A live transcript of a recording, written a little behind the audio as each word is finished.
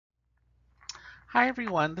Hi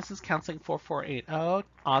everyone, this is Counseling 4480,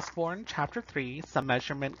 Osborn, Chapter 3, Some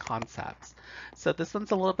Measurement Concepts. So this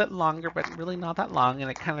one's a little bit longer, but really not that long,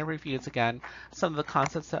 and it kind of reviews again some of the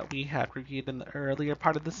concepts that we had reviewed in the earlier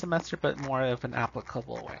part of the semester, but more of an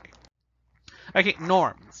applicable way. Okay,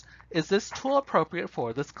 norms. Is this tool appropriate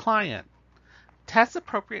for this client? Test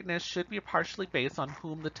appropriateness should be partially based on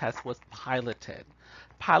whom the test was piloted.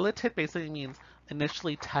 Piloted basically means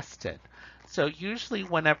initially tested. So usually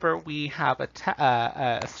whenever we have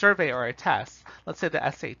a survey or a test, let's say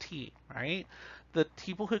the SAT, right? The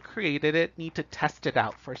people who created it need to test it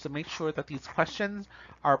out first to make sure that these questions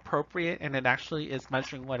are appropriate and it actually is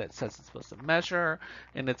measuring what it says it's supposed to measure,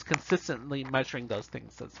 and it's consistently measuring those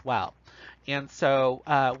things as well. And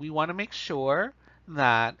so we want to make sure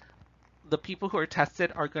that the people who are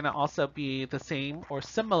tested are going to also be the same or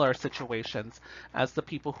similar situations as the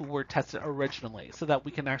people who were tested originally so that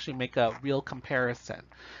we can actually make a real comparison.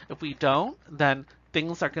 If we don't, then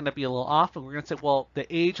things are going to be a little off and we're going to say, well, the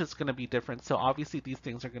age is going to be different. So obviously these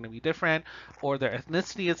things are going to be different, or their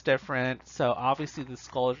ethnicity is different. So obviously the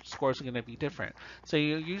scores are going to be different. So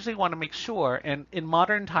you usually want to make sure, and in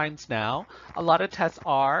modern times now, a lot of tests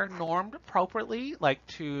are normed appropriately, like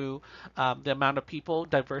to the amount of people,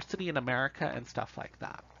 diversity in America and stuff like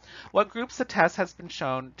that. What groups of tests has been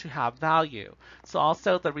shown to have value? So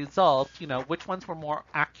also the results, which ones were more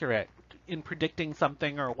accurate in predicting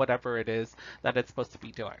something or whatever it is that it's supposed to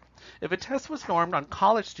be doing. If a test was normed on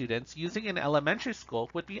college students, using it in elementary school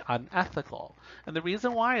would be unethical. And the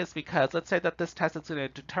reason why is because let's say that this test is going to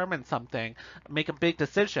determine something, make a big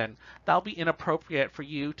decision, that'll be inappropriate for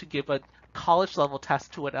you to give a college level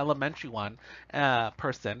test to an elementary one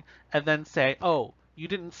person and then say, oh, you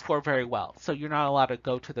didn't score very well, so you're not allowed to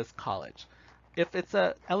go to this college. If it's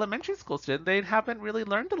a elementary school student, they haven't really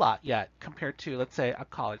learned a lot yet compared to, let's say, a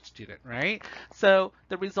college student, right? So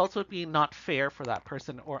the results would be not fair for that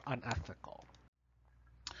person or unethical.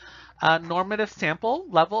 Normative sample,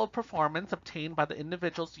 level of performance obtained by the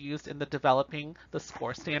individuals used in the developing the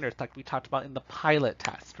score standards, like we talked about in the pilot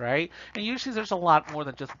test, right? And usually there's a lot more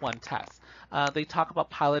than just one test. They talk about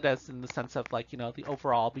pilot as in the sense of like, the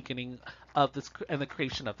overall beginning of this and the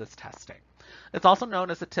creation of this testing. It's also known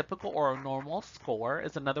as a typical or a normal score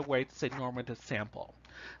is another way to say normative sample.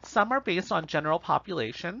 Some are based on general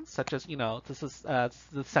population, such as, this is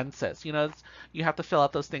the census. You have to fill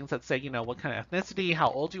out those things that say, what kind of ethnicity, how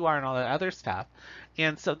old you are, and all that other stuff.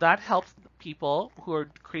 And so that helps people who are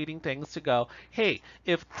creating things to go, hey,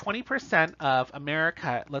 if 20% of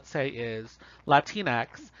America, let's say, is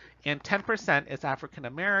Latinx, and 10% is African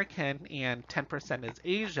American, and 10% is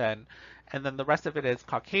Asian, and then the rest of it is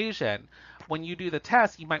Caucasian, when you do the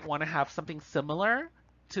test, you might want to have something similar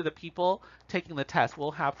to the people taking the test.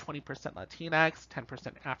 We'll have 20% Latinx,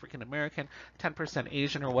 10% African American, 10%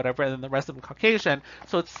 Asian or whatever, and then the rest of them Caucasian.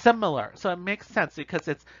 So it's similar. So it makes sense because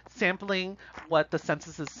it's sampling what the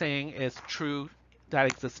census is saying is true that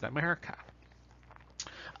exists in America.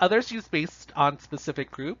 Others use based on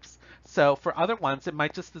specific groups. So for other ones, it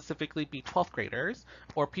might just specifically be 12th graders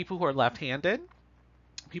or people who are left-handed,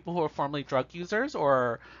 people who are formerly drug users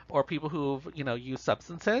or people who've used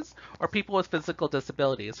substances, or people with physical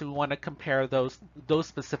disabilities. So we want to compare those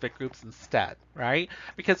specific groups instead, right?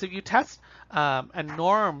 Because if you test and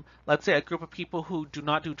norm, let's say a group of people who do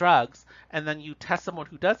not do drugs, and then you test someone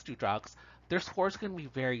who does do drugs, their scores going to be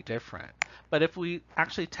very different. But if we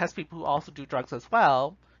actually test people who also do drugs as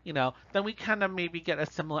well, then we kind of maybe get a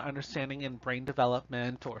similar understanding in brain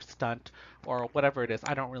development or stunt or whatever it is.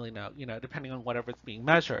 I don't really know, depending on whatever is being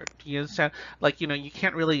measured. Do you understand? Like, you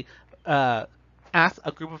can't really ask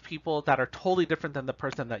a group of people that are totally different than the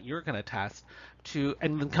person that you're going to test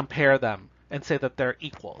and then compare them and say that they're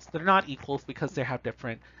equals. They're not equals because they have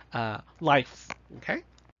different lives, okay?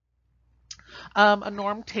 A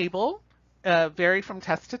norm table vary from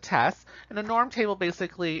test to test. And a norm table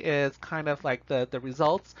basically is kind of like the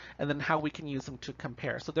results and then how we can use them to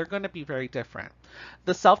compare. So they're going to be very different.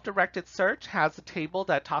 The self-directed search has a table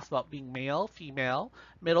that talks about being male, female,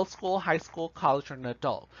 middle school, high school, college, or an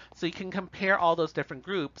adult. So you can compare all those different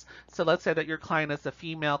groups. So let's say that your client is a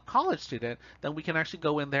female college student, then we can actually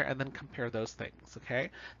go in there and then compare those things,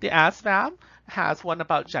 okay? The ASVAB has one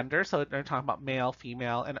about gender, so they're talking about male,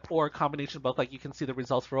 female, and or a combination of both. Like you can see the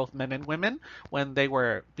results for both men and women when they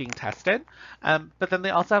were being tested. But then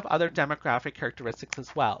they also have other demographic characteristics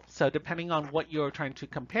as well. So depending on what you're trying to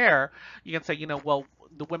compare, you can say, well,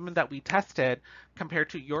 the women that we tested compared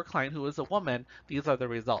to your client who is a woman, these are the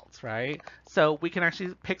results, right? So we can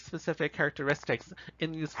actually pick specific characteristics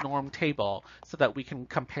in this norm table so that we can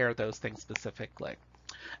compare those things specifically.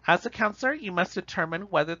 As a counselor, you must determine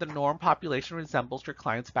whether the norm population resembles your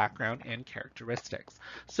client's background and characteristics.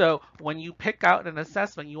 So when you pick out an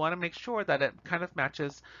assessment, you want to make sure that it kind of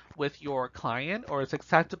matches with your client or is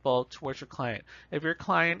acceptable towards your client. If your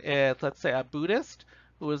client is, let's say, a Buddhist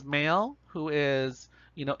who is male, who is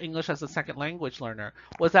English as a second language learner,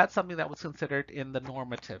 was that something that was considered in the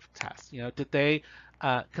normative test? Did they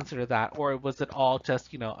consider that, or was it all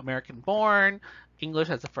just American born, English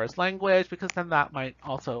as a first language? Because then that might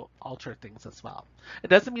also alter things as well. It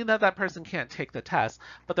doesn't mean that that person can't take the test,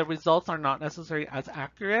 but the results are not necessarily as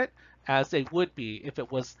accurate as they would be if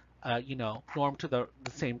it was normed to the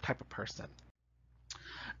same type of person.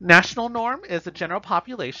 National norm is a general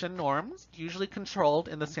population norms, usually controlled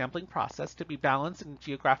in the sampling process to be balanced in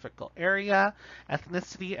geographical area,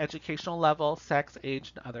 ethnicity, educational level, sex,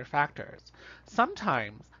 age, and other factors.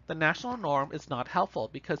 Sometimes the national norm is not helpful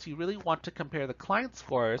because you really want to compare the client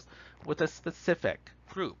scores with a specific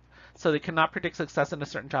group. So they cannot predict success in a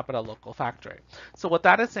certain job at a local factory. So what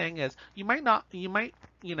that is saying is you might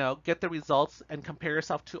get the results and compare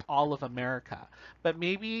yourself to all of America, but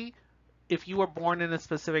maybe if you were born in a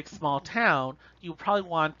specific small town, you probably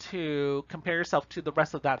want to compare yourself to the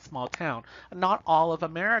rest of that small town, not all of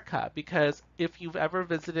America, because if you've ever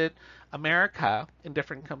visited America in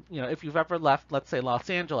different, if you've ever left, let's say Los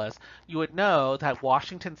Angeles, you would know that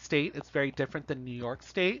Washington State is very different than New York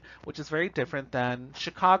State, which is very different than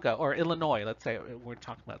Chicago or Illinois, let's say we're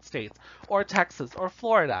talking about states, or Texas or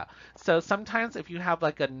Florida. So sometimes if you have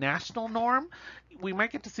like a national norm, we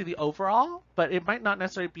might get to see the overall, but it might not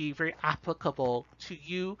necessarily be very applicable to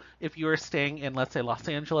you if you are staying in, let's say, Los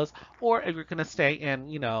Angeles, or if you're going to stay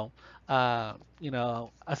in, a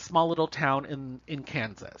small little town in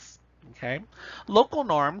Kansas. Okay. Local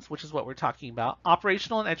norms, which is what we're talking about,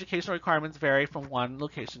 operational and educational requirements vary from one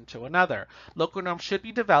location to another. Local norms should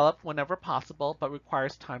be developed whenever possible, but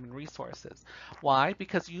requires time and resources. Why?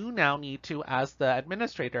 Because you now need to, as the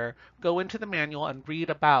administrator, go into the manual and read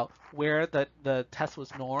about where the test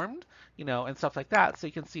was normed, and stuff like that, so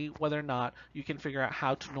you can see whether or not you can figure out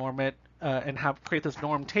how to norm it and create this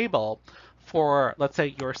norm table for, let's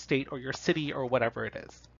say, your state or your city or whatever it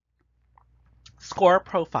is. Score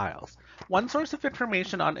profiles. One source of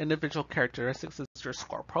information on individual characteristics is your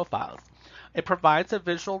score profiles. It provides a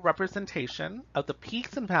visual representation of the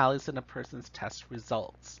peaks and valleys in a person's test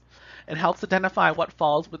results. It helps identify what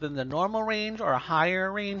falls within the normal range or a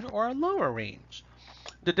higher range or a lower range.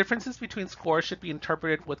 The differences between scores should be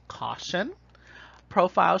interpreted with caution.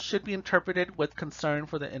 Profiles should be interpreted with concern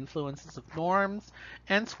for the influences of norms,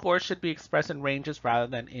 and scores should be expressed in ranges rather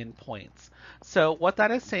than in points. So what that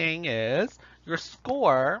is saying is your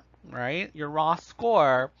score, right, your raw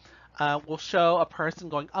score, will show a person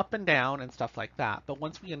going up and down and stuff like that. But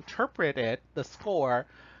once we interpret it, the score,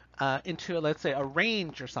 into, let's say, a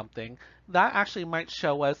range or something, that actually might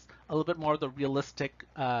show us a little bit more of the realistic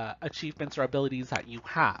achievements or abilities that you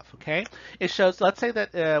have, okay? It shows, let's say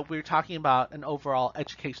that we're talking about an overall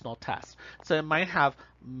educational test. So it might have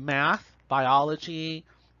math, biology,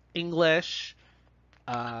 English,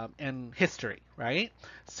 and history, right?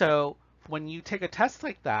 So when you take a test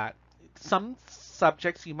like that, some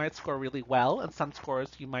subjects you might score really well, and some scores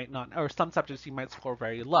you might not, or some subjects you might score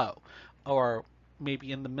very low, or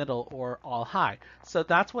maybe in the middle or all high. So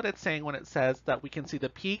that's what it's saying when it says that we can see the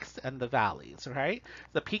peaks and the valleys, right?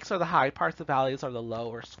 The peaks are the high parts, the valleys are the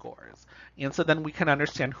lower scores. And so then we can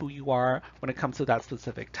understand who you are when it comes to that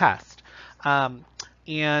specific test.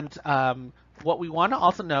 What we want to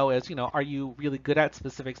also know is, are you really good at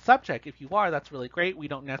specific subject? If you are, that's really great. We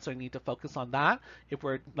don't necessarily need to focus on that. If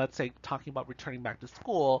we're, let's say, talking about returning back to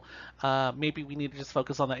school, maybe we need to just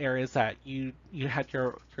focus on the areas that you had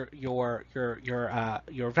your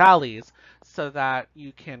valleys, so that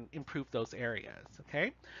you can improve those areas.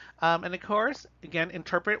 Okay, and of course, again,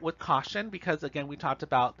 interpret with caution, because again, we talked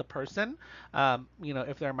about the person.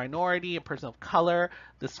 If they're a minority, a person of color,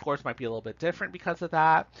 the scores might be a little bit different because of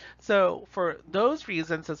that. So for those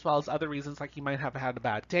reasons, as well as other reasons, like you might have had a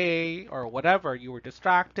bad day or whatever, you were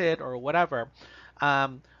distracted or whatever,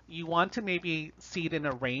 you want to maybe see it in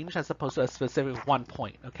a range as opposed to a specific 1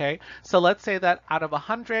 point, okay? So let's say that out of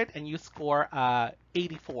 100 and you score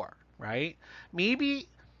 84, right? Maybe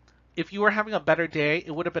if you were having a better day,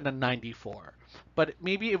 it would have been a 94. But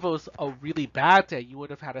maybe if it was a really bad day, you would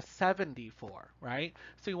have had a 74, right?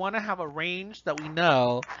 So you want to have a range that we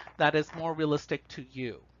know that is more realistic to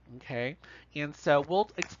you, okay? And so we'll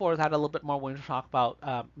explore that a little bit more when we talk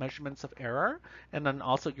about measurements of error and then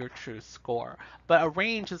also your true score. But a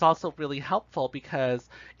range is also really helpful because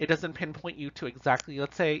it doesn't pinpoint you to exactly,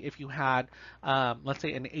 let's say if you had, let's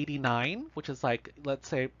say an 89, which is like, let's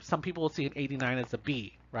say some people will see an 89 as a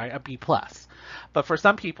B, right? A B plus. But for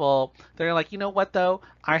some people, they're like, you know what though?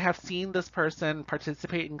 I have seen this person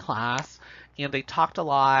participate in class and they talked a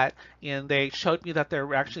lot and they showed me that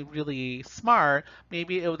they're actually really smart.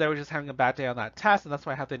 Maybe they were just having a bad day on that test and that's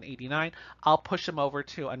why I have an 89. I'll push them over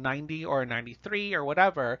to a 90 or a 93 or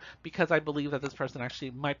whatever because I believe that this person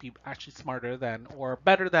actually might be actually smarter than or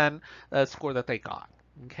better than the score that they got.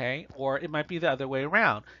 Okay, or it might be the other way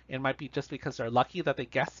around. It might be just because they're lucky that they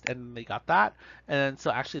guessed and they got that, and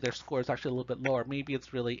so actually their score is actually a little bit lower. Maybe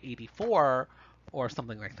it's really 84 or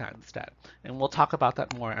something like that instead. And we'll talk about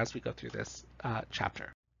that more as we go through this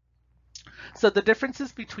chapter. So the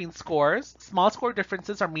differences between scores, small score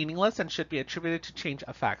differences are meaningless and should be attributed to change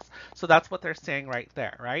effects. So that's what they're saying right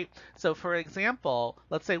there, right? So for example,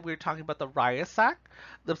 let's say we're talking about the Ryasac.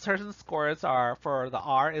 The certain scores are for the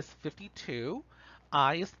R is 52,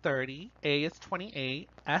 I is 30, A is 28,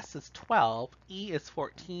 S is 12, E is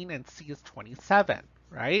 14, and C is 27,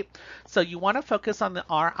 right? So you want to focus on the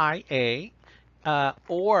RIA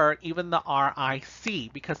or even the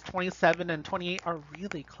RIC because 27 and 28 are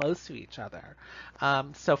really close to each other.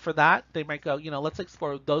 So for that, they might go, let's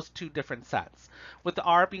explore those two different sets. With the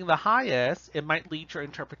R being the highest, it might lead your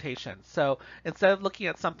interpretation. So instead of looking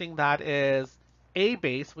at something that is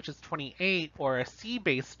A-based, which is 28, or a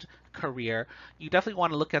C-based career, you definitely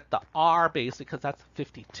want to look at the R-based because that's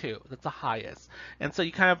 52. That's the highest. And so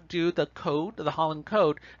you kind of do the code, the Holland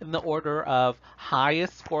code, in the order of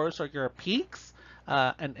highest scores are your peaks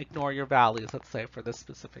and ignore your valleys, let's say, for this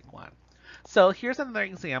specific one. So here's another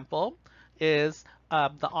example is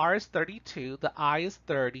the R is 32, the I is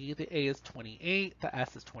 30, the A is 28, the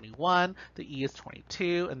S is 21, the E is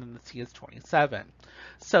 22, and then the C is 27.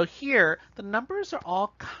 So here, the numbers are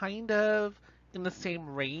all kind of in the same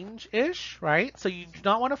range-ish, right? So you do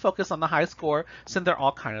not want to focus on the high score since they're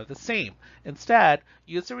all kind of the same. Instead,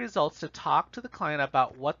 use the results to talk to the client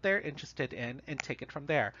about what they're interested in and take it from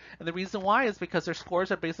there. And the reason why is because their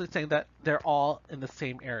scores are basically saying that they're all in the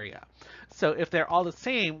same area. So if they're all the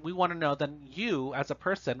same, we want to know then you as a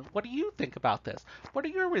person, what do you think about this? What are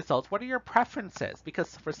your results? What are your preferences?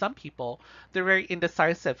 Because for some people, they're very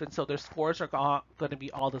indecisive and so their scores are going to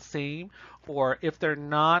be all the same. Or if they're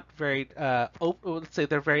not very let's say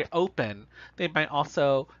they're very open, they might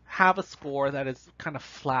also have a score that is kind of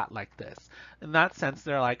flat like this. In that sense,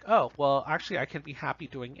 they're like, oh, well, actually, I can be happy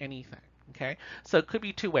doing anything. Okay, so it could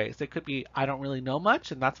be two ways. It could be I don't really know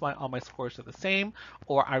much, and that's why all my scores are the same,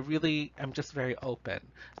 or I really am just very open.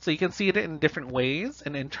 So you can see it in different ways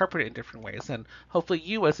and interpret it in different ways. And hopefully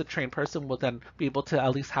you as a trained person will then be able to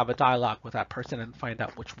at least have a dialogue with that person and find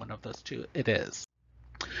out which one of those two it is.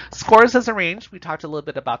 Scores as a range, we talked a little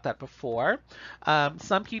bit about that before.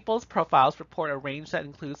 Some people's profiles report a range that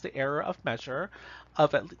includes the error of measure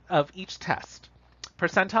of each test.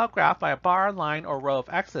 Percentile graph by a bar, line, or row of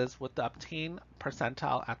X's with the obtained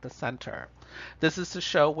percentile at the center. This is to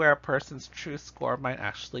show where a person's true score might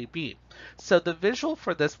actually be. So the visual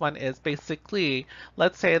for this one is basically,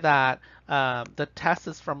 let's say that the test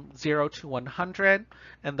is from 0 to 100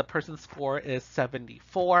 and the person's score is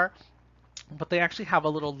 74. But they actually have a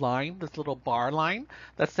little line, this little bar line,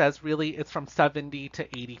 that says really it's from 70 to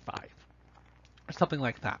 85 or something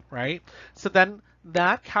like that, right? So then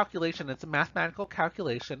that calculation, it's a mathematical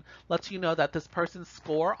calculation, lets you know that this person's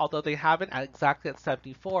score, although they have it exactly at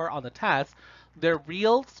 74 on the test, their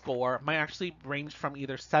real score might actually range from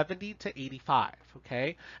either 70 to 85,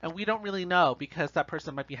 okay? And we don't really know because that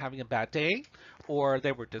person might be having a bad day or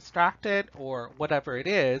they were distracted or whatever it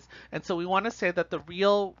is. And so we want to say that the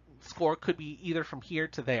real score could be either from here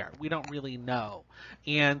to there. We don't really know.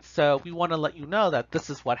 And so we want to let you know that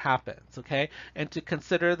this is what happens, okay? And to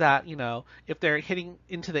consider that, if they're hitting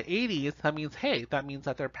into the 80s, that means, hey, that means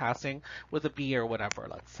that they're passing with a B or whatever,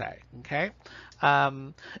 let's say, okay?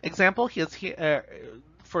 Example here,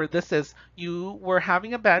 for this is you were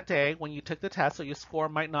having a bad day when you took the test, so your score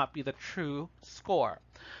might not be the true score.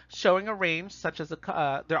 Showing a range such as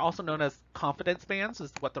they're also known as confidence bands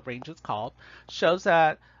is what the range is called, shows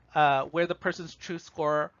that where the person's true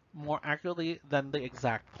score more accurately than the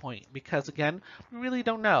exact point. Because again, we really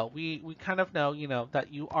don't know. We kind of know,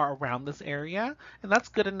 that you are around this area, and that's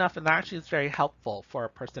good enough, and that actually is very helpful for a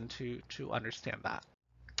person to understand that.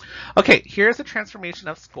 Okay, here's a transformation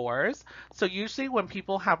of scores. So usually when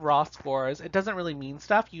people have raw scores, it doesn't really mean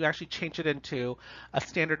stuff. You actually change it into a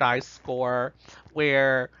standardized score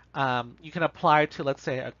where you can apply to, let's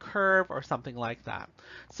say, a curve or something like that.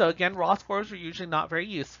 So again, raw scores are usually not very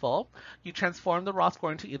useful. You transform the raw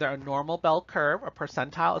score into either a normal bell curve, a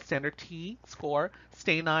percentile, a standard t-score,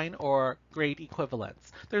 Stanine, or grade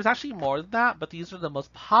equivalence. There's actually more than that, but these are the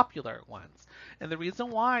most popular ones. And the reason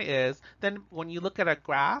why is then when you look at a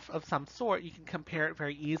graph of some sort, you can compare it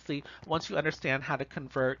very easily once you understand how to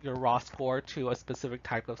convert your raw score to a specific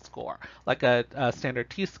type of score, like a standard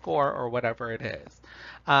t-score or whatever it is.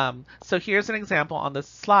 So here's an example on this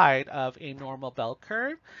slide of a normal bell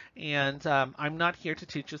curve. And I'm not here to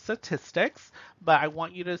teach you statistics, but I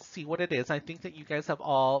want you to see what it is. I think that you guys have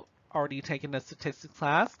all already taken a statistics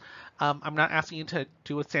class. I'm not asking you to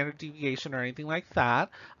do a standard deviation or anything like that.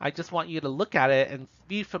 I just want you to look at it and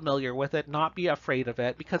be familiar with it, not be afraid of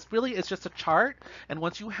it, because really it's just a chart. And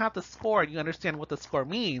once you have the score and you understand what the score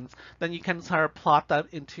means, then you can sort of plot that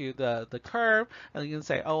into the curve, and you can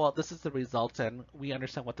say, oh, well, this is the result, and we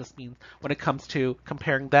understand what this means when it comes to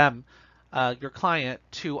comparing them, your client,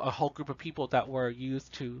 to a whole group of people that were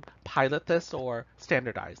used to pilot this or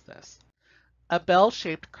standardize this. A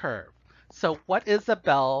bell-shaped curve. So what is a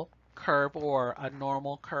bell curve or a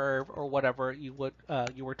normal curve or whatever you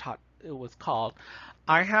were taught it was called?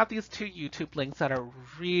 I have these two YouTube links that are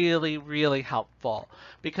really, really helpful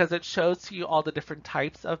because it shows you all the different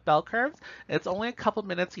types of bell curves. It's only a couple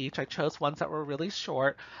minutes each. I chose ones that were really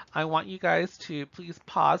short. I want you guys to please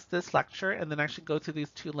pause this lecture and then actually go to these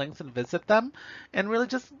two links and visit them and really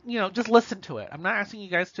just, just listen to it. I'm not asking you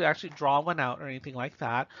guys to actually draw one out or anything like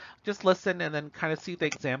that. Just listen and then kind of see the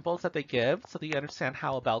examples that they give so that you understand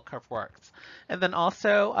how a bell curve works. And then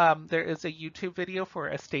also there is a YouTube video for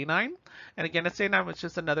a stay9. And again, a stay9 is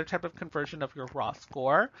just another type of conversion of your raw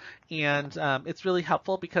score. And it's really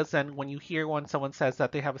helpful because then when you hear when someone says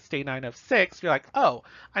that they have a stay9 of 6, you're like, oh,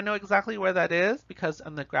 I know exactly where that is because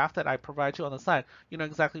on the graph that I provide you on the slide, you know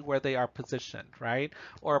exactly where they are positioned, right?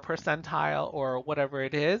 Or a percentile or whatever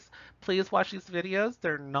it is. Please watch these videos.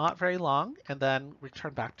 They're not very long, and then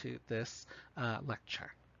return back to this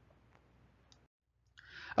lecture.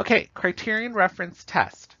 Okay, criterion reference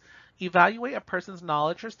test. Evaluate a person's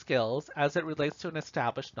knowledge or skills as it relates to an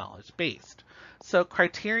established knowledge base. So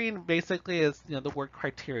criterion basically is the word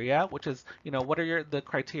criteria, which is what are the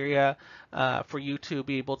criteria for you to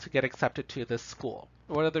be able to get accepted to this school?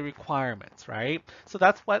 What are the requirements, right? So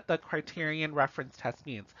that's what the criterion reference test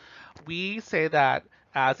means. We say that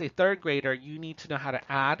as a third grader, you need to know how to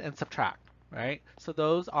add and subtract, right? So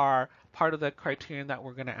those are part of the criterion that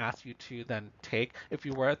we're going to ask you to then take if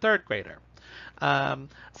you were a third grader.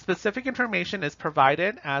 Specific information is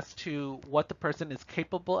provided as to what the person is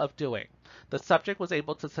capable of doing. The subject was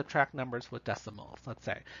able to subtract numbers with decimals, let's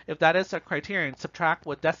say. If that is a criterion, subtract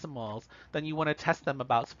with decimals, then you want to test them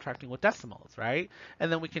about subtracting with decimals, right?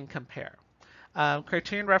 And then we can compare.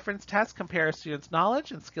 Criterion reference test compares students'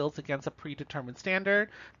 knowledge and skills against a predetermined standard,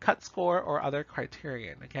 cut score, or other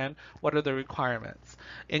criterion. Again, what are the requirements?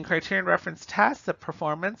 In criterion reference tests, the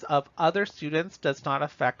performance of other students does not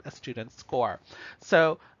affect a student's score.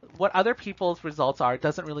 So what other people's results are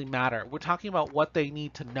doesn't really matter. We're talking about what they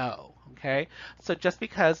need to know, okay? So just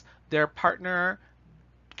because their partner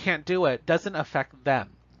can't do it doesn't affect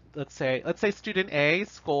them. Let's say student A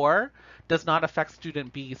score does not affect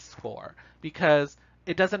student B's score because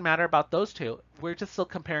it doesn't matter about those two. We're just still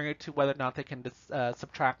comparing it to whether or not they can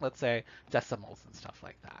subtract, let's say, decimals and stuff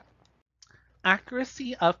like that.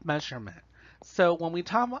 Accuracy of measurement. So when we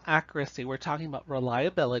talk about accuracy, we're talking about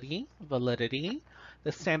reliability, validity,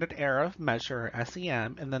 the standard error of measure,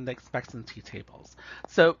 SEM, and then the expectancy tables.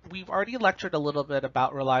 So we've already lectured a little bit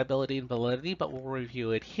about reliability and validity, but we'll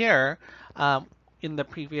review it here in the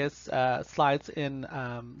previous slides in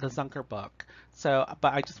the Zunker book. So,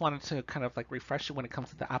 but I just wanted to kind of like refresh you when it comes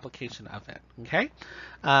to the application of it, okay?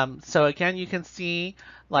 So again, you can see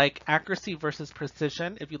like accuracy versus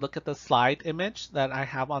precision. If you look at the slide image that I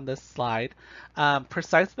have on this slide,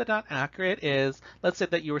 precise but not accurate is, let's say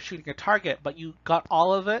that you were shooting a target, but you got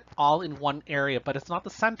all of it all in one area, but it's not the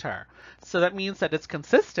center. So that means that it's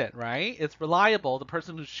consistent, right? It's reliable. The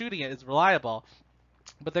person who's shooting it is reliable,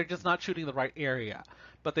 but they're just not shooting the right area,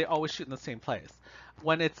 but they always shoot in the same place.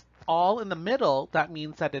 When it's all in the middle, that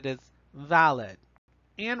means that it is valid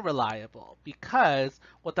and reliable, because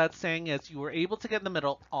what that's saying is you were able to get in the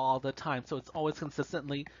middle all the time, so it's always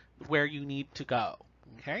consistently where you need to go,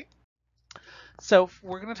 okay? So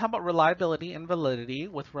we're going to talk about reliability and validity,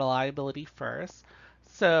 with reliability first.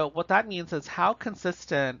 So what that means is how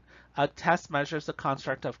consistent a test measures the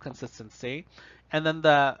construct of consistency, and then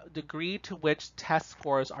the degree to which test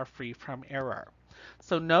scores are free from error.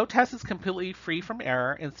 So no test is completely free from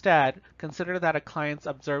error. Instead, consider that a client's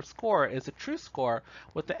observed score is a true score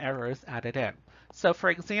with the errors added in. So for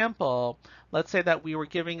example, let's say that we were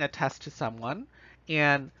giving a test to someone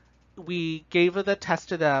and we gave the test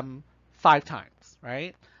to them 5 times,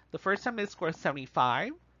 right? The first time they scored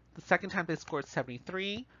 75, the second time they scored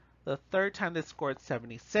 73, the third time they scored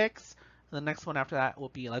 76, and the next one after that will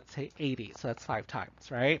be, let's say, 80. So that's 5 times,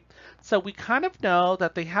 right? So we kind of know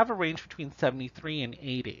that they have a range between 73 and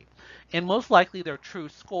 80. And most likely their true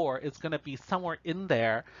score is going to be somewhere in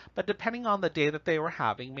there, but depending on the day that they were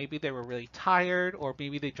having, maybe they were really tired, or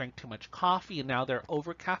maybe they drank too much coffee and now they're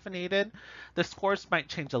over caffeinated, the scores might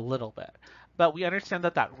change a little bit. But we understand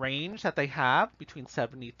that that range that they have between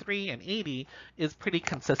 73 and 80 is pretty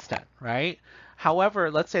consistent, right?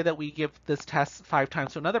 However, let's say that we give this test 5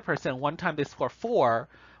 times to another person. One time they score 4,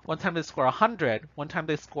 one time they score 100, one time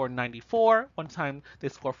they score 94, one time they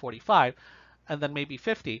score 45, and then maybe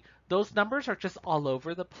 50. Those numbers are just all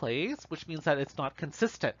over the place, which means that it's not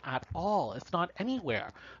consistent at all. It's not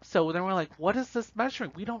anywhere. So then we're like, what is this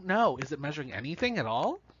measuring? We don't know. Is it measuring anything at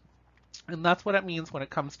all? And that's what it means when it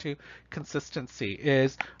comes to consistency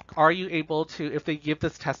is, are you able to, if they give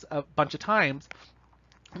this test a bunch of times,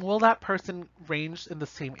 will that person range in the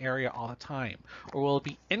same area all the time? Or will it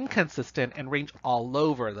be inconsistent and range all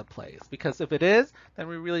over the place? Because if it is, then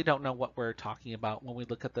we really don't know what we're talking about when we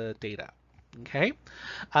look at the data. Okay,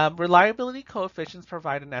 reliability coefficients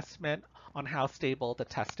provide an estimate on how stable the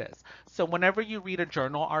test is. So whenever you read a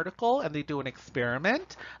journal article and they do an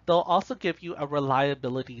experiment, they'll also give you a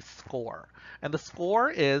reliability score. And the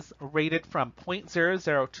score is rated from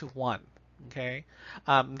 0.00 to 1. Okay,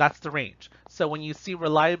 that's the range. So when you see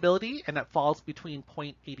reliability and it falls between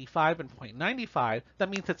 0.85 and 0.95, that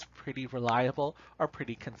means it's pretty reliable or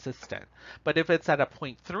pretty consistent. But if it's at a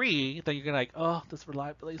 0.3, then you're gonna like, oh, this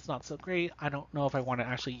reliability is not so great. I don't know if I want to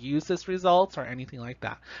actually use this results or anything like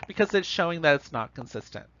that, because it's showing that it's not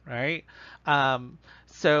consistent, right?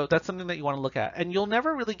 So that's something that you want to look at. And you'll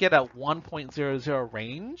never really get a 1.00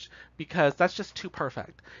 range because that's just too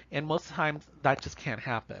perfect. And most times that just can't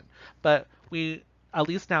happen. But we at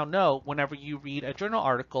least now know whenever you read a journal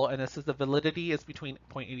article and it says the validity is between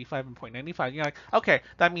 0.85 and 0.95, you're like, okay,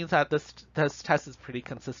 that means that this test is pretty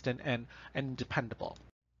consistent and dependable.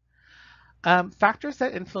 Factors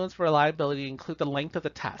that influence reliability include the length of the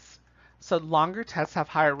test. So longer tests have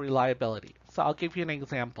higher reliability. So I'll give you an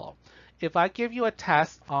example. If I give you a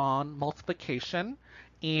test on multiplication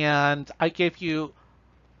and I give you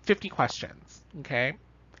 50 questions, okay?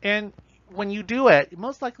 And when you do it,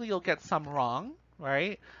 most likely you'll get some wrong,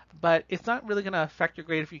 right? But it's not really going to affect your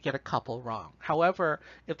grade if you get a couple wrong. However,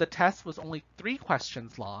 if the test was only 3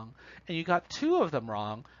 questions long and you got 2 of them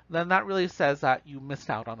wrong, then that really says that you missed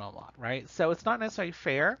out on a lot, right? So it's not necessarily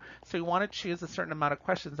fair. So you want to choose a certain amount of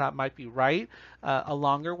questions that might be right, a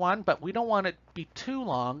longer one, but we don't want it to be too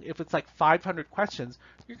long. If it's like 500 questions,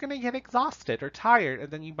 you're going to get exhausted or tired,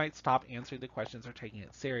 and then you might stop answering the questions or taking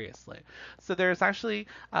it seriously. So there's actually,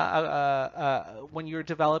 when you're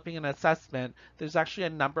developing an assessment, there's actually a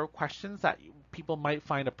number of questions that people might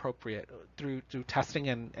find appropriate through testing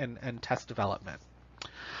and test development.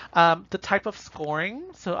 The type of scoring,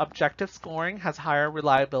 so objective scoring has higher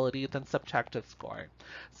reliability than subjective scoring.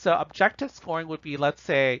 So objective scoring would be, let's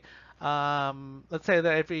say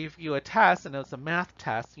that if you do a test and it was a math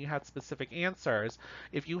test, you had specific answers.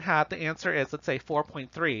 If you had the answer is, let's say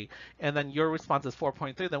 4.3, and then your response is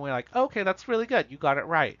 4.3, then we're like, okay, that's really good, you got it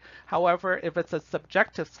right. However, if it's a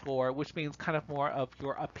subjective score, which means kind of more of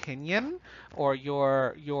your opinion or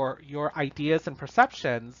your ideas and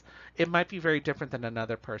perceptions, it might be very different than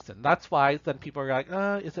another person. That's why then people are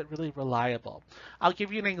like, is it really reliable? I'll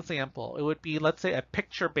give you an example. It would be, let's say, a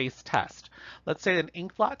picture-based test. Let's say an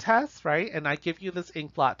inkblot test, right? And I give you this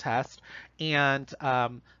inkblot test, and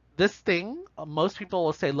this thing, most people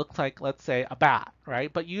will say looks like, let's say, a bat,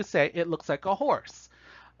 right? But you say it looks like a horse.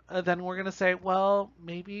 Then we're going to say, well,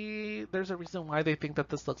 maybe there's a reason why they think that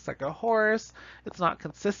this looks like a horse. It's not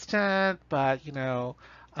consistent, but, you know,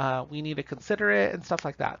 we need to consider it and stuff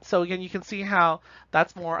like that. So again, you can see how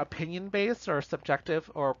that's more opinion-based or subjective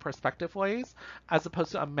or perspective ways, as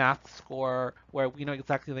opposed to a math score where we know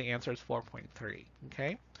exactly the answer is 4.3,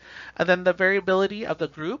 okay? And then the variability of the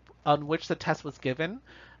group on which the test was given.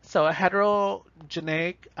 So a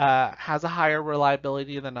heterogeneous has a higher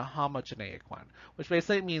reliability than a homogeneous one, which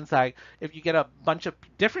basically means like if you get a bunch of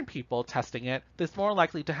different people testing it, there's more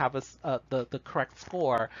likely to have the correct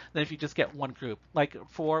score than if you just get one group. Like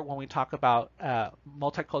for when we talk about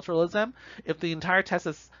multiculturalism, if the entire test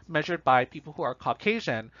is measured by people who are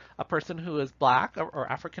Caucasian, a person who is Black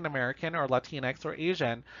or African American or Latinx or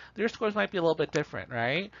Asian, their scores might be a little bit different,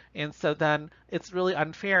 right? And so then it's really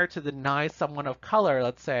unfair to deny someone of color,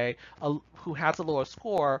 let's say, who has a lower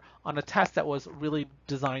score on a test that was really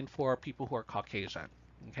designed for people who are Caucasian.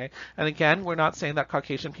 Okay, and again, we're not saying that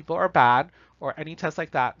Caucasian people are bad or any test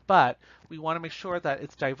like that, but we want to make sure that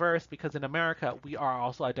it's diverse because in America we are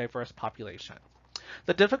also a diverse population.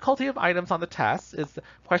 The difficulty of items on the test is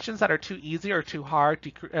questions that are too easy or too hard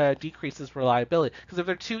decreases reliability. Because if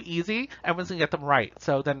they're too easy, everyone's going to get them right.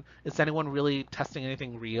 So then is anyone really testing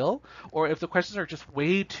anything real? Or if the questions are just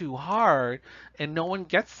way too hard and no one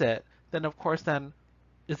gets it, then of course then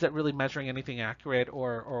is it really measuring anything accurate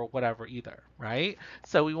or whatever either, right?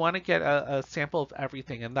 So we want to get a sample of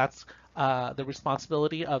everything, and that's the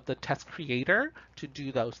responsibility of the test creator to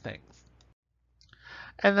do those things.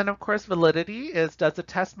 And then, of course, validity is, does the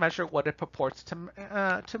test measure what it purports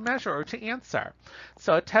to measure or to answer?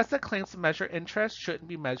 So a test that claims to measure interest shouldn't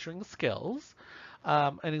be measuring skills.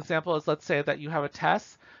 An example is, let's say that you have a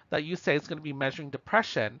test that you say is going to be measuring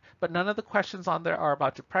depression, but none of the questions on there are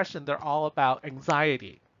about depression. They're all about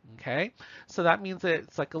anxiety. Okay, so that means that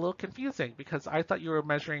it's like a little confusing because I thought you were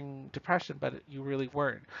measuring depression, but you really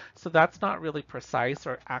weren't. So that's not really precise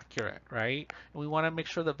or accurate, right? And we want to make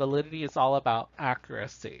sure that validity is all about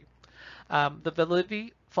accuracy. The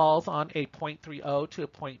validity falls on a 0.30 to a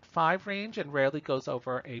 0.5 range and rarely goes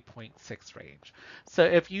over a 0.6 range. So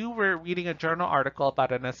if you were reading a journal article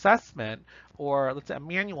about an assessment, or let's say a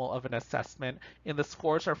manual of an assessment, and the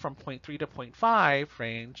scores are from 0.3 to 0.5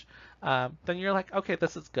 range, then you're like, okay,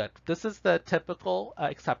 this is good. This is the typical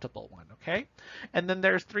acceptable one, okay? And then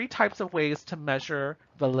there's three types of ways to measure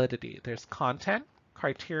validity. There's content,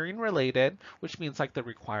 criterion related, which means like the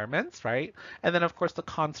requirements, right? And then of course the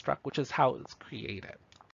construct, which is how it's created.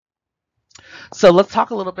 So let's talk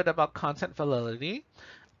a little bit about content validity.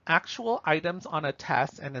 Actual items on a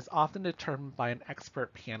test and is often determined by an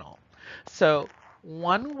expert panel. So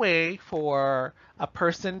one way for a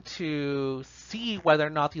person to see whether or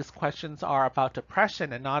not these questions are about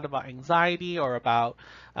depression and not about anxiety or about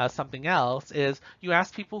something else is you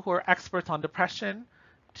ask people who are experts on depression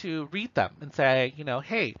to read them and say, you know,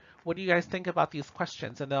 hey, what do you guys think about these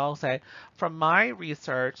questions? And they'll say, from my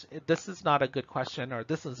research, this is not a good question or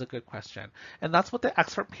this is a good question. And that's what the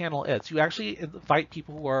expert panel is. You actually invite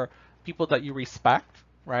people who are people that you respect,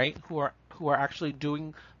 right? Who are actually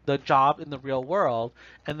doing the job in the real world,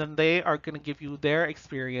 and then they are going to give you their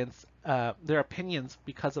experience, their opinions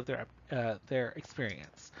because of their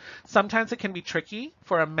experience. Sometimes it can be tricky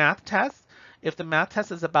for a math test. If the math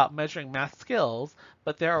test is about measuring math skills,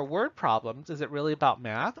 but there are word problems, is it really about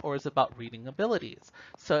math or is it about reading abilities?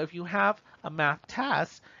 So if you have a math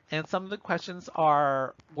test and some of the questions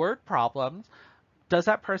are word problems, does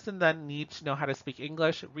that person then need to know how to speak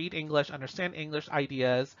English, read English, understand English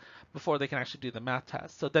ideas before they can actually do the math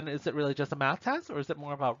test? So then is it really just a math test or is it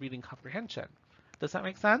more about reading comprehension? Does that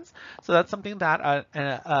make sense? So that's something that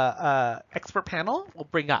an expert panel will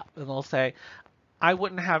bring up and they'll say, I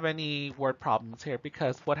wouldn't have any word problems here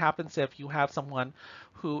because what happens if you have someone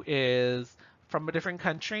who is from a different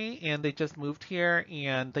country and they just moved here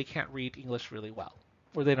and they can't read English really well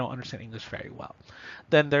or they don't understand English very well,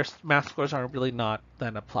 then their math scores are really not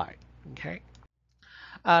then applied, okay?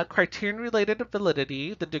 Criterion related to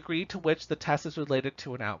validity, the degree to which the test is related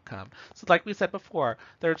to an outcome. So like we said before,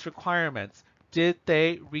 there's requirements. Did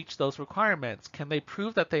they reach those requirements? Can they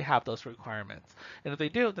prove that they have those requirements? And if they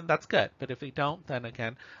do, then that's good. But if they don't, then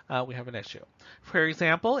again, we have an issue. For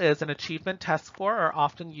example, is an achievement test score are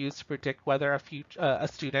often used to predict whether a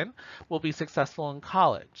student will be successful in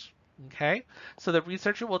college. Okay, so the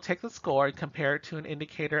researcher will take the score and compare it to an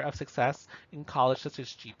indicator of success in college, such as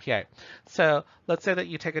GPA. So let's say that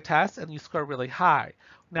you take a test and you score really high.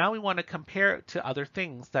 Now we want to compare it to other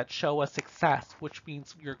things that show us success, which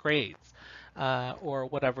means your grades or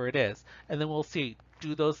whatever it is. And then we'll see,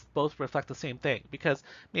 do those both reflect the same thing? Because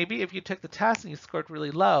maybe if you took the test and you scored really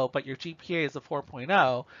low, but your GPA is a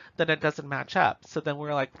 4.0, then it doesn't match up. So then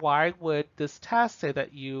we're like, why would this test say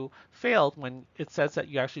that you failed when it says that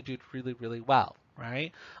you actually did really, really well,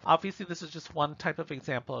 right? Obviously, this is just one type of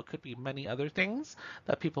example. It could be many other things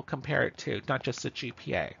that people compare it to, not just the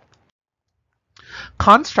GPA.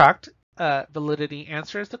 Construct validity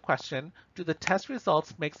answers the question, do the test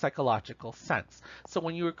results make psychological sense? So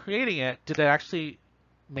when you were creating it, did it actually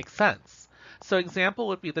make sense? So example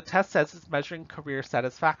would be the test says it's measuring career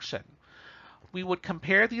satisfaction. We would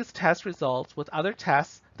compare these test results with other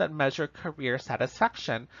tests that measure career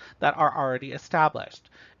satisfaction that are already established.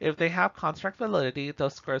 If they have construct validity,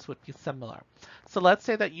 those scores would be similar. So let's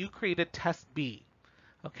say that you created test B,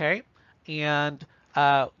 okay? And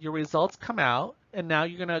your results come out, and now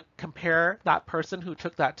you're going to compare that person who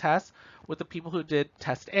took that test with the people who did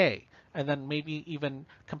test A, and then maybe even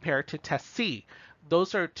compare it to test C.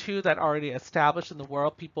 those are two that are already established in the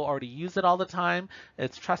world. People already use it all the time.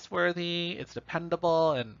 It's trustworthy, it's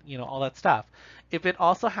dependable, and all that stuff. If it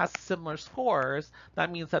also has similar scores,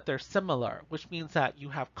 that means that they're similar, which means that you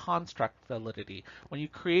have construct validity. When you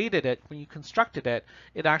created it, when you constructed it,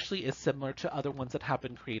 it actually is similar to other ones that have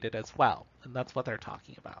been created as well. And that's what they're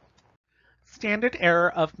talking about. Standard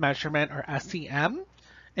error of measurement, or SEM.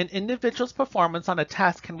 An individual's performance on a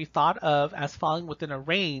test can be thought of as falling within a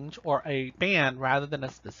range or a band rather than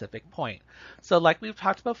a specific point. So like we've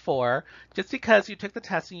talked before, just because you took the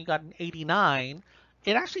test and you got an 89,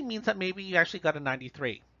 it actually means that maybe you actually got a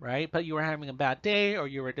 93, right? But you were having a bad day, or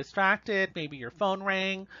you were distracted, maybe your phone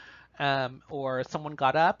rang, or someone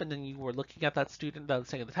got up and then you were looking at that student that was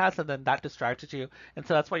taking the test, and then that distracted you. And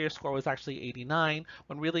so that's why your score was actually 89,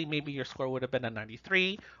 when really maybe your score would have been a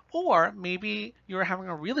 93. Or maybe you were having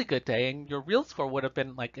a really good day and your real score would have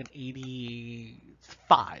been like an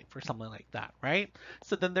 85 or something like that, right?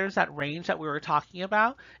 So then there's that range that we were talking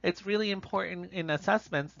about. It's really important in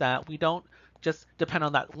assessments that we don't just depend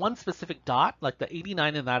on that one specific dot, like the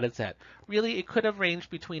 89, and that is it. Really, it could have ranged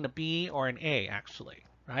between a B or an A, actually,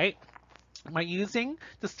 right? By using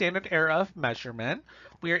the standard error of measurement,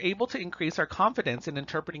 we are able to increase our confidence in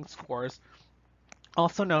interpreting scores,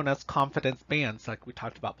 also known as confidence bands, like we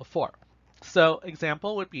talked about before. So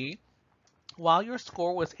example would be, while your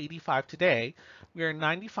score was 85 today, we are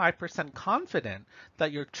 95% confident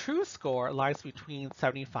that your true score lies between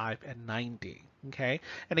 75 and 90. Okay,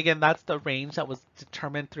 and again, that's the range that was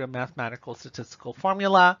determined through a mathematical statistical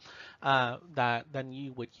formula that then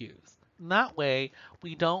you would use. And that way,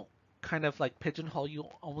 we don't kind of like pigeonhole you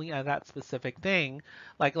only at that specific thing.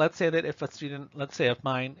 Like, let's say that if a student, let's say if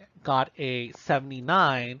mine got a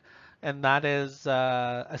 79, and that is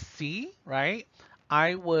a C, right?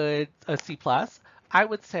 A C plus, I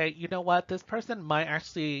would say, you know what, this person might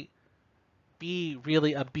actually be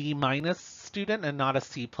really a B minus student and not a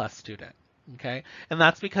C plus student. Okay, and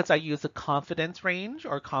that's because I use a confidence range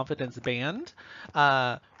or confidence band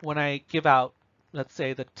when I give out, let's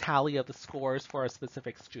say, the tally of the scores for a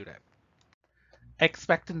specific student.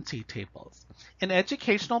 Expectancy tables. In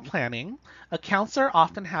educational planning, a counselor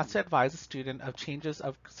often has to advise a student of changes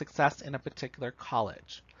of success in a particular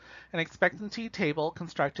college. An expectancy table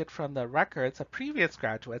constructed from the records of previous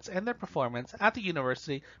graduates and their performance at the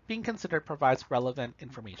university being considered provides relevant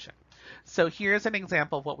information. So here's an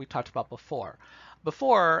example of what we talked about before.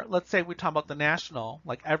 Before, let's say we talk about the national,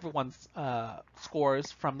 like everyone's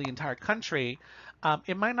scores from the entire country.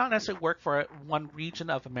 It might not necessarily work for one region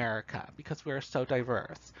of America because we're so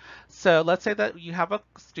diverse. So let's say that you have a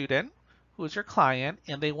student who is your client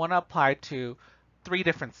and they want to apply to 3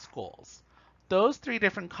 different schools. Those 3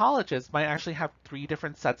 different colleges might actually have 3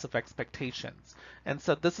 different sets of expectations. And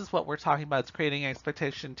so this is what we're talking about, is creating an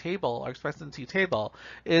expectation table or expectancy table,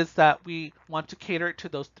 is that we want to cater to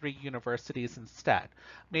those 3 universities instead.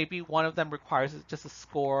 Maybe one of them requires just a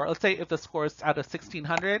score. Let's say if the score is out of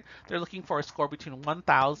 1600, they're looking for a score between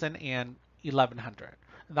 1000 and 1100.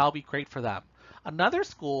 And that'll be great for them. Another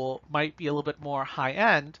school might be a little bit more high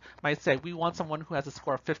end, might say we want someone who has a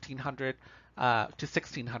score of 1500 to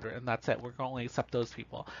 1600, and that's it. We're going to only accept those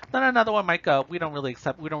people. Then another one might go, we don't really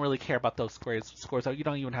care about those scores, so you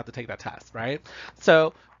don't even have to take that test, right?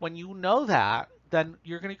 So when you know that, then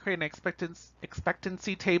you're going to create an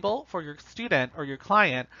expectancy table for your student or your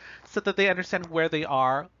client so that they understand where they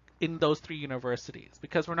are in those 3 universities,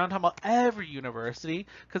 because we're not talking about every university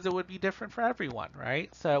because it would be different for everyone,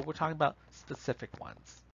 right? So we're talking about specific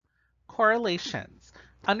ones. Correlations.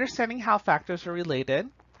 Understanding how factors are related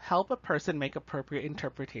help a person make appropriate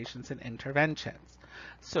interpretations and interventions.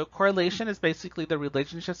 So correlation is basically the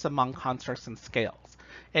relationships among constructs and scales.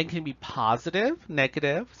 It can be positive,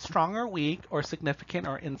 negative, strong or weak, or significant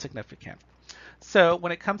or insignificant. So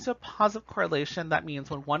when it comes to a positive correlation, that means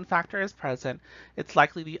when one factor is present, it's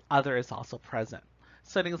likely the other is also present.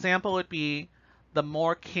 So an example would be, the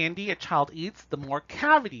more candy a child eats, the more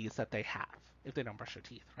cavities that they have if they don't brush their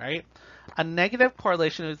teeth, right? A negative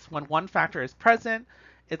correlation is when one factor is present,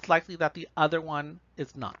 it's likely that the other one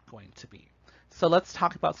is not going to be. So let's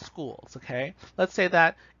talk about schools, okay? Let's say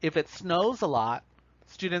that if it snows a lot,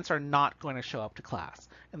 students are not going to show up to class.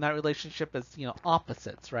 And that relationship is,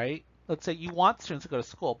 opposites, right? Let's say you want students to go to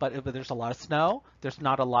school, but if there's a lot of snow, there's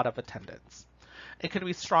not a lot of attendance. It can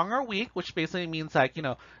be strong or weak, which basically means like,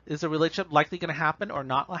 is a relationship likely going to happen or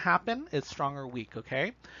not happen? Is strong or weak,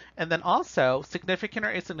 okay? And then also significant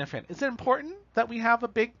or insignificant. Is it important that we have a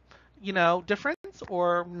big, difference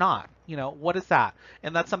or not? What is that?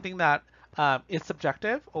 And that's something that is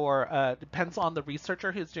subjective or depends on the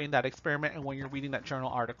researcher who's doing that experiment and when you're reading that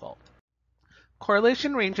journal article.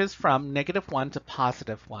 Correlation ranges from -1 to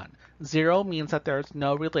 +1. 0 means that there's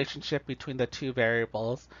no relationship between the two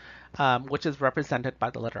variables, which is represented by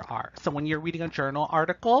the letter R. So when you're reading a journal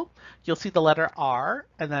article, you'll see the letter R,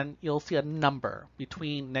 and then you'll see a number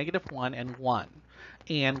between -1 and 1.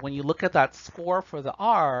 And when you look at that score for the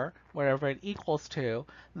R, whatever it equals to,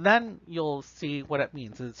 then you'll see what it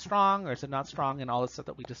means. Is it strong or is it not strong, and all the stuff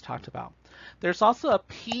that we just talked about. There's also a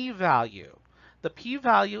p-value. The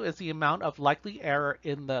p-value is the amount of likely error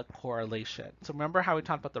in the correlation. So remember how we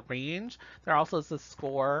talked about the range? There also is a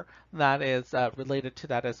score that is related to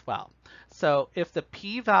that as well. So if the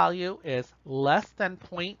p-value is less than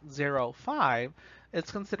 0.05,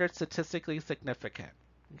 it's considered statistically significant.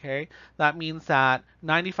 Okay, that means that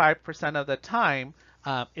 95% of the time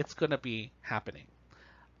it's going to be happening.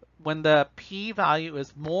 When the p-value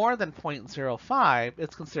is more than 0.05,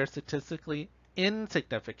 it's considered statistically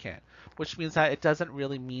insignificant, which means that it doesn't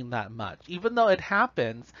really mean that much. Even though it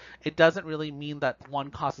happens, it doesn't really mean that one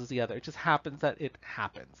causes the other. It just happens that it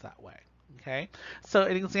happens that way. Okay, so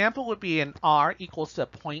an example would be an R equals to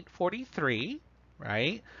 0.43,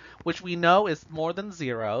 right? Which we know is more than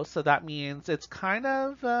 0, so that means it's kind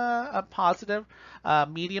of a positive,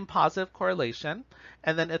 medium positive correlation.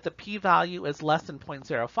 And then if the p-value is less than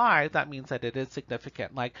 0.05, that means that it is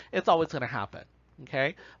significant. Like, it's always going to happen,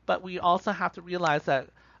 okay? But we also have to realize that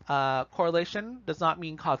correlation does not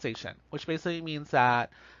mean causation, which basically means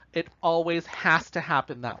that it always has to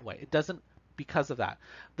happen that way. It doesn't because of that.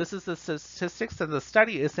 This is the statistics, and the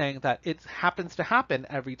study is saying that it happens to happen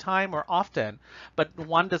every time or often, but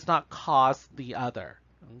one does not cause the other.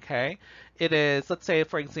 Okay? It is, let's say,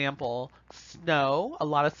 for example, snow, a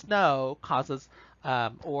lot of snow causes,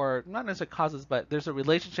 or not necessarily causes, but there's a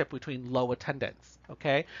relationship between low attendance.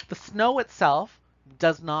 Okay? The snow itself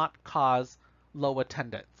does not cause low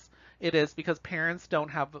attendance. It is because parents don't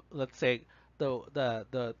have, let's say,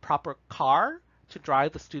 the proper car to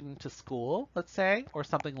drive the student to school, let's say, or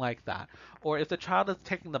something like that. Or if the child is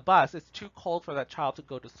taking the bus, it's too cold for that child to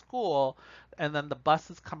go to school, and then the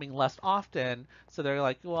bus is coming less often, so they're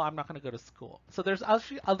like, well, I'm not going to go to school. So there's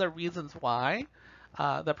actually other reasons why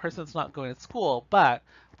the person's not going to school, but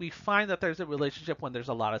we find that there's a relationship when there's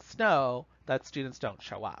a lot of snow that students don't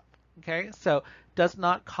show up. Okay, so does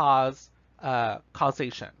not cause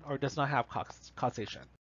causation, or does not have causation.